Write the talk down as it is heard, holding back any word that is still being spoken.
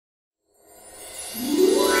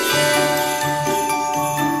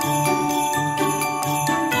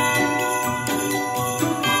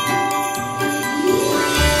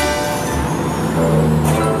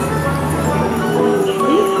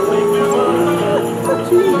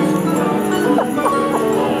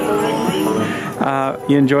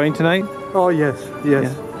You enjoying tonight? Oh yes, yes.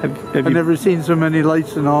 Yeah. Have I've never seen so many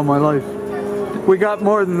lights in all my life. We got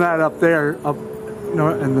more than that up there, up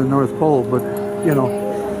in the North Pole, but you know,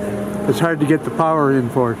 it's hard to get the power in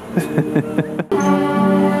for it.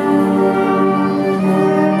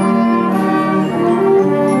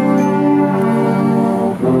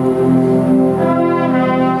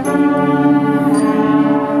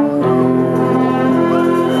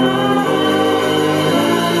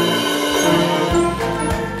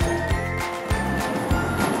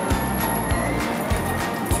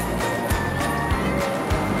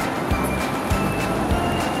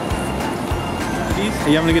 Are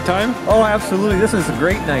you having a good time? Oh, absolutely. This is a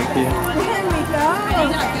great night.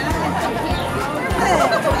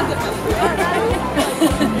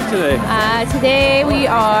 Today we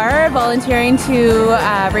are volunteering to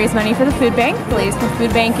raise money for the food bank. The Ladysmith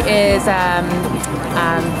Food Bank is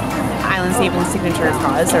Island Savings Signature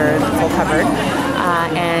Cause, or full covered,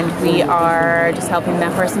 and we are just helping the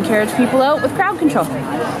horse and carriage people out with crowd control.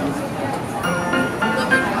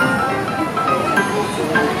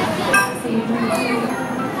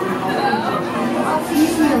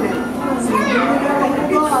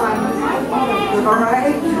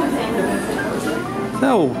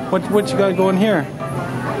 So, what you got going here?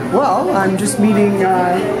 Well, I'm just meeting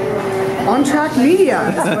On Track Media.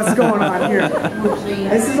 Is what's going on here.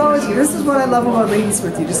 This is what I love about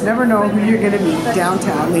Ladysmith. You just never know who you're going to meet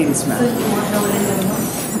downtown Ladysmith.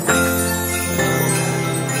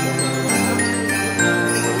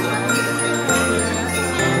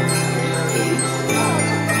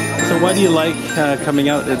 So why do you like coming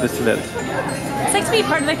out at this event? It's like to be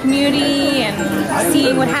part of the community and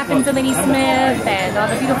seeing what happens in Ladysmith and all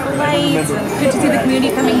the beautiful lights, and good to see the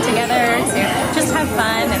community coming together to just have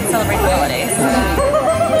fun and celebrate the holidays.